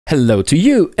Hello to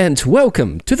you and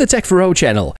welcome to the Tech4O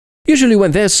channel. Usually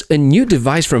when there's a new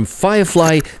device from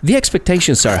Firefly, the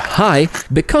expectations are high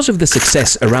because of the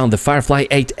success around the Firefly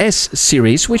 8S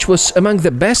series, which was among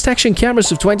the best action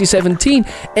cameras of 2017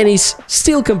 and is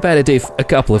still competitive a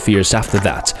couple of years after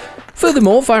that.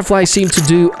 Furthermore, Firefly seemed to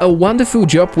do a wonderful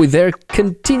job with their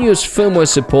continuous firmware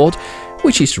support,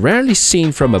 which is rarely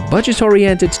seen from a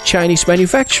budget-oriented Chinese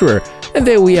manufacturer. And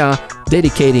there we are,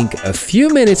 dedicating a few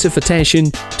minutes of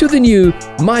attention to the new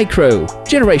Micro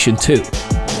Generation 2.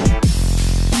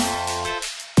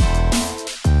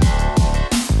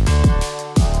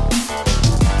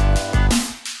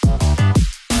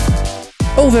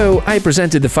 Although I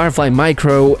presented the Firefly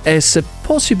Micro as a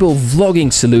possible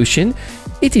vlogging solution,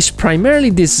 it is primarily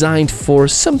designed for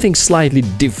something slightly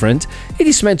different. It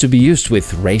is meant to be used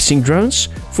with racing drones,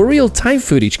 for real-time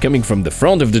footage coming from the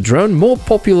front of the drone, more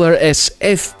popular as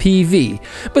FPV.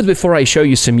 But before I show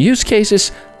you some use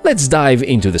cases, let's dive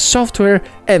into the software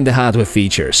and the hardware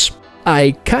features.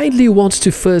 I kindly want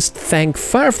to first thank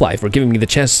Firefly for giving me the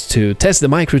chance to test the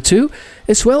Micro 2,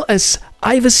 as well as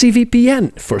Ivacy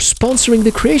VPN for sponsoring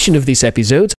the creation of this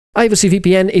episode. Ivacy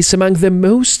VPN is among the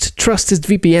most trusted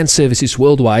VPN services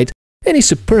worldwide and is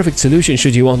a perfect solution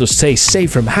should you want to stay safe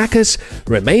from hackers,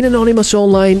 remain anonymous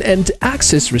online and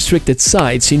access restricted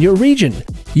sites in your region.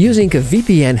 Using a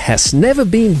VPN has never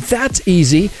been that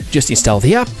easy. Just install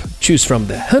the app, choose from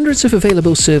the hundreds of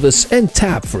available servers and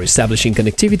tap for establishing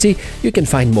connectivity. You can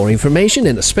find more information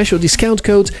and a special discount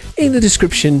code in the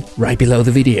description right below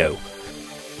the video.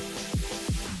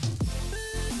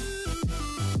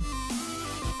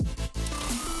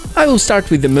 I will start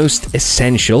with the most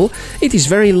essential. It is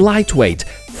very lightweight,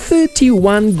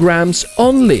 31 grams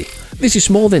only. This is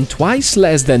more than twice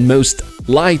less than most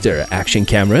lighter action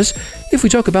cameras. If we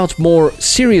talk about more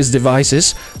serious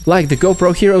devices, like the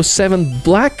GoPro Hero 7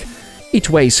 Black,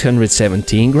 it weighs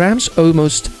 117 grams,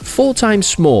 almost 4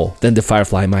 times more than the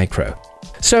Firefly Micro.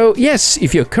 So yes,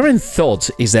 if your current thought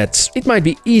is that it might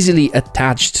be easily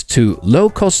attached to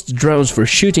low-cost drones for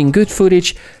shooting good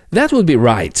footage, that would be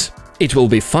right. It will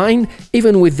be fine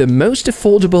even with the most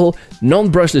affordable,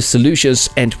 non-brushless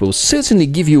solutions and will certainly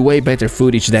give you way better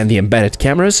footage than the embedded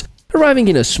cameras. Arriving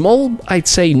in a small, I'd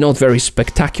say not very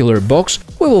spectacular box,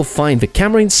 we will find the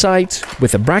camera inside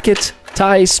with a bracket,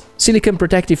 ties, silicone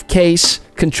protective case,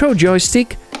 control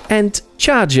joystick and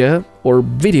charger or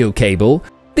video cable.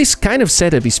 This kind of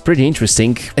setup is pretty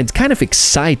interesting and kind of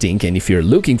exciting, and if you're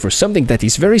looking for something that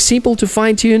is very simple to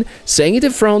fine-tune, saying it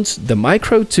up front, the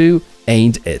Micro 2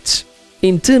 ain't it.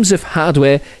 In terms of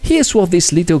hardware, here's what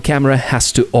this little camera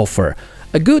has to offer.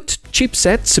 A good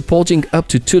chipset supporting up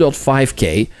to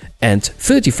 2.5K and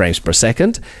 30 frames per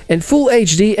second, and Full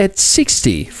HD at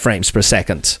 60 frames per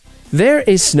second. There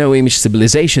is no image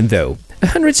stabilization though. A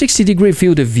 160-degree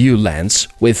field of view lens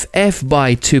with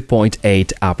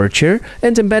f/2.8 aperture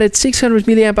and embedded 600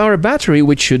 mAh battery,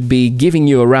 which should be giving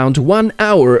you around 1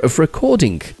 hour of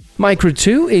recording. Micro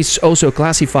 2 is also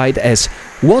classified as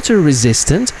water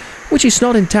resistant, which is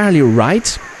not entirely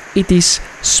right. It is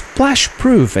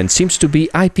splash-proof and seems to be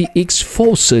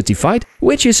IPX4 certified,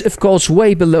 which is of course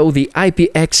way below the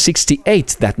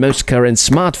IPX68 that most current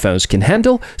smartphones can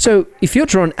handle, so if your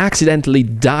drone accidentally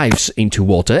dives into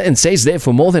water and stays there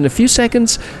for more than a few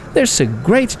seconds, there's a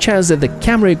great chance that the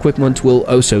camera equipment will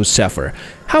also suffer.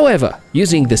 However,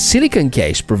 using the silicone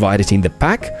case provided in the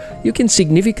pack, you can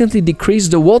significantly decrease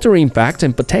the water impact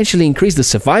and potentially increase the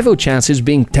survival chances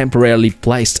being temporarily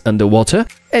placed underwater.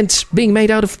 And being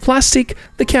made out of plastic,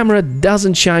 the camera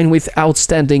doesn't shine with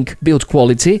outstanding build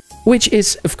quality, which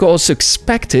is of course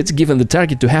expected given the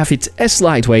target to have it as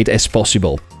lightweight as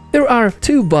possible. There are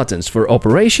 2 buttons for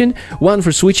operation, one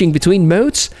for switching between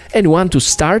modes and one to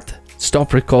start,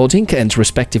 stop recording and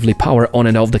respectively power on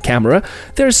and off the camera.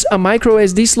 There's a micro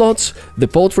SD slot, the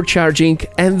port for charging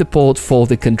and the port for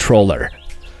the controller.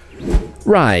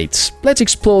 Right, let's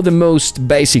explore the most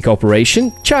basic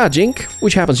operation, charging,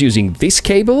 which happens using this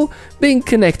cable being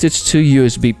connected to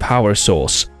USB power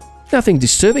source. Nothing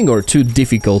disturbing or too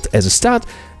difficult as a start.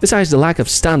 Besides the lack of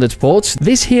standard ports,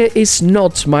 this here is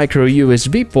not micro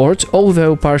USB port,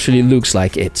 although partially looks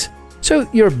like it. So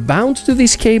you're bound to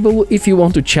this cable if you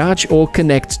want to charge or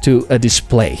connect to a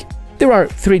display. There are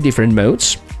 3 different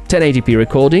modes: 1080p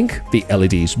recording, the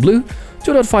LED is blue,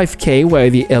 2.5K where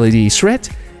the LED is red,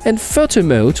 and photo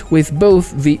mode with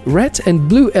both the red and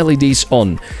blue LEDs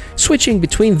on. Switching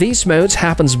between these modes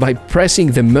happens by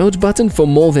pressing the mode button for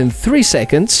more than 3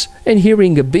 seconds and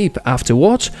hearing a beep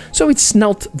afterwards, so it's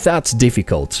not that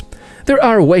difficult. There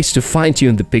are ways to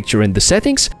fine-tune the picture and the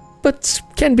settings. but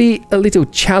can be a little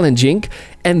challenging,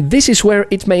 and this is where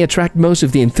it may attract most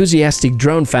of the enthusiastic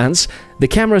drone fans. The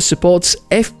camera supports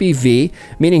FPV,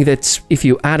 meaning that if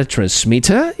you add a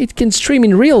transmitter, it can stream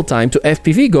in real time to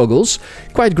FPV goggles.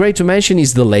 Quite great to mention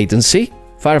is the latency.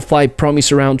 Firefly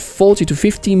promise around 40 to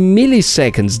 50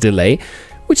 milliseconds delay,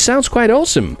 which sounds quite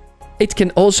awesome. It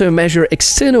can also measure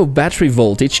external battery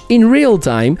voltage in real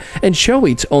time and show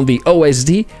it on the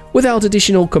OSD without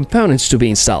additional components to be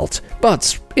installed.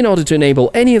 But in order to enable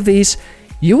any of these,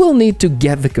 you will need to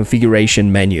get the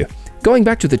configuration menu. Going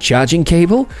back to the charging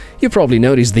cable, you probably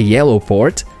noticed the yellow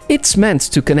port. It's meant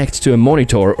to connect to a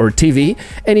monitor or TV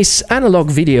and is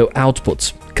analog video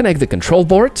output. Connect the control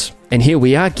board, and here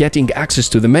we are getting access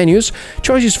to the menus,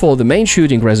 choices for the main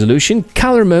shooting resolution,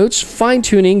 color modes,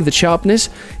 fine-tuning the sharpness.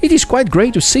 It is quite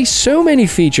great to see so many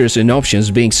features and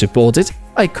options being supported.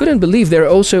 I couldn't believe there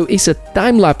also is a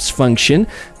time-lapse function.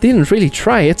 Didn't really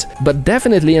try it, but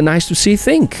definitely a nice to see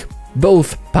thing.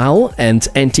 Both PAL and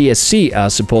NTSC are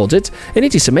supported, and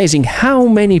it is amazing how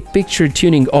many picture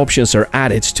tuning options are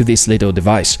added to this little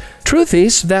device. Truth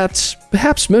is that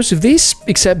perhaps most of these,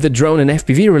 except the drone and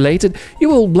FPV related, you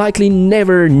will likely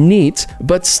never need,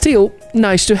 but still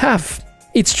nice to have.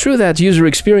 It's true that user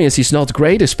experience is not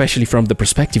great, especially from the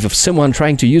perspective of someone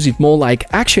trying to use it more like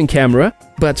action camera,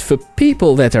 but for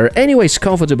people that are anyways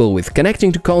comfortable with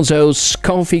connecting to consoles,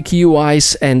 config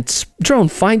UIs and drone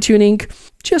fine-tuning,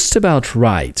 just about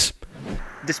right.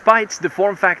 Despite the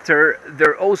form factor,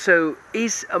 there also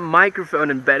is a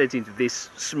microphone embedded into this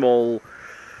small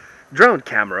drone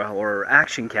camera or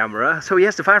action camera. So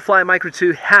yes, the Firefly Micro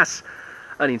 2 has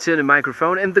an internal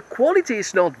microphone and the quality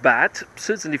is not bad,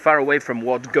 certainly far away from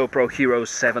what GoPro Hero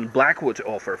 7 Blackwood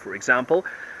offer, for example,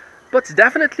 but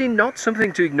definitely not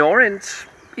something to ignore, and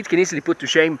it can easily put to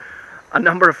shame a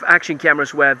number of action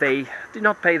cameras where they do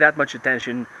not pay that much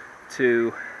attention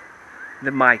to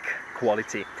the mic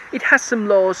quality. It has some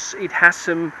lows, it has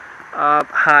some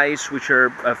highs which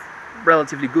are of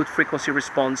relatively good frequency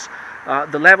response.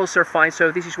 The levels are fine,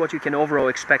 so this is what you can overall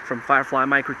expect from Firefly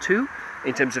Micro 2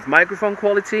 in terms of microphone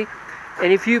quality.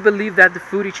 And if you believe that the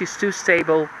footage is too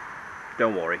stable,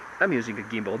 don't worry, I'm using a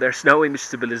gimbal, there's no image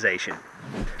stabilization.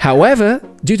 However,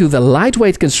 due to the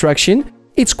lightweight construction,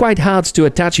 it's quite hard to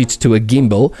attach it to a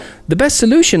gimbal. The best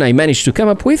solution I managed to come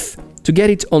up with, to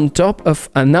get it on top of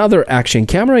another action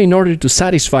camera in order to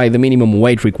satisfy the minimum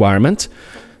weight requirement.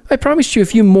 I promised you a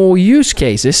few more use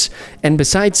cases, and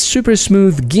besides super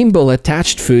smooth gimbal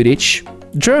attached footage,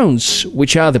 drones,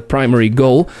 which are the primary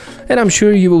goal, and I'm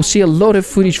sure you will see a lot of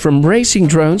footage from racing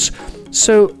drones,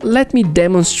 so let me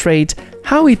demonstrate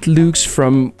how it looks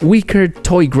from weaker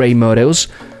toy grey models.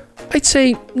 I'd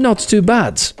say not too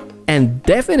bad, and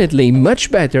definitely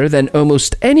much better than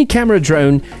almost any camera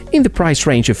drone in the price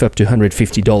range of up to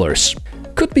 $150.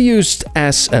 Could be used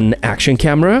as an action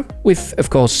camera, with of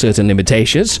course certain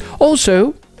limitations,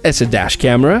 also as a dash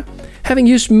camera. Having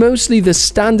used mostly the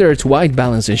standard white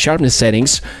balance and sharpness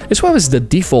settings, as well as the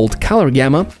default color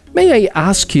gamma, may I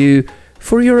ask you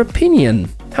for your opinion?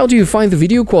 How do you find the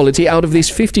video quality out of this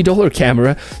 $50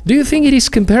 camera? Do you think it is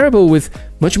comparable with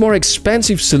much more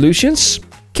expensive solutions?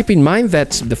 Keep in mind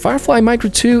that the Firefly Micro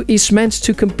 2 is meant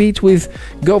to compete with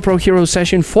GoPro Hero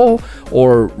Session 4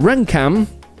 or Runcam,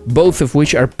 both of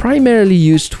which are primarily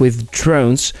used with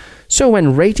drones, so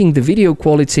when rating the video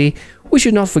quality, we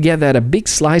should not forget that a big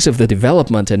slice of the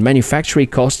development and manufacturing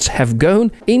costs have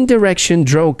gone in direction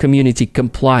drone community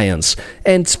compliance,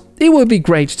 and it would be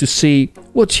great to see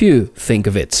what you think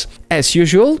of it. As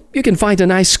usual, you can find a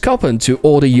nice coupon to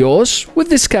order yours with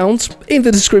discount in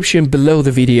the description below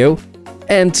the video,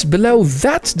 and below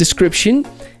that description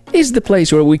is the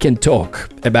place where we can talk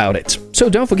about it. So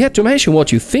don't forget to mention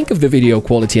what you think of the video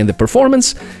quality and the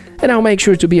performance, and I'll make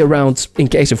sure to be around in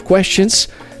case of questions.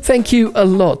 Thank you a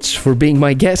lot for being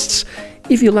my guests.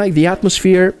 If you like the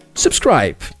atmosphere,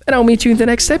 subscribe, and I'll meet you in the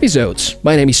next episodes.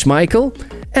 My name is Michael,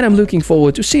 and I'm looking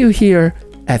forward to see you here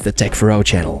at the Tech4O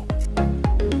channel.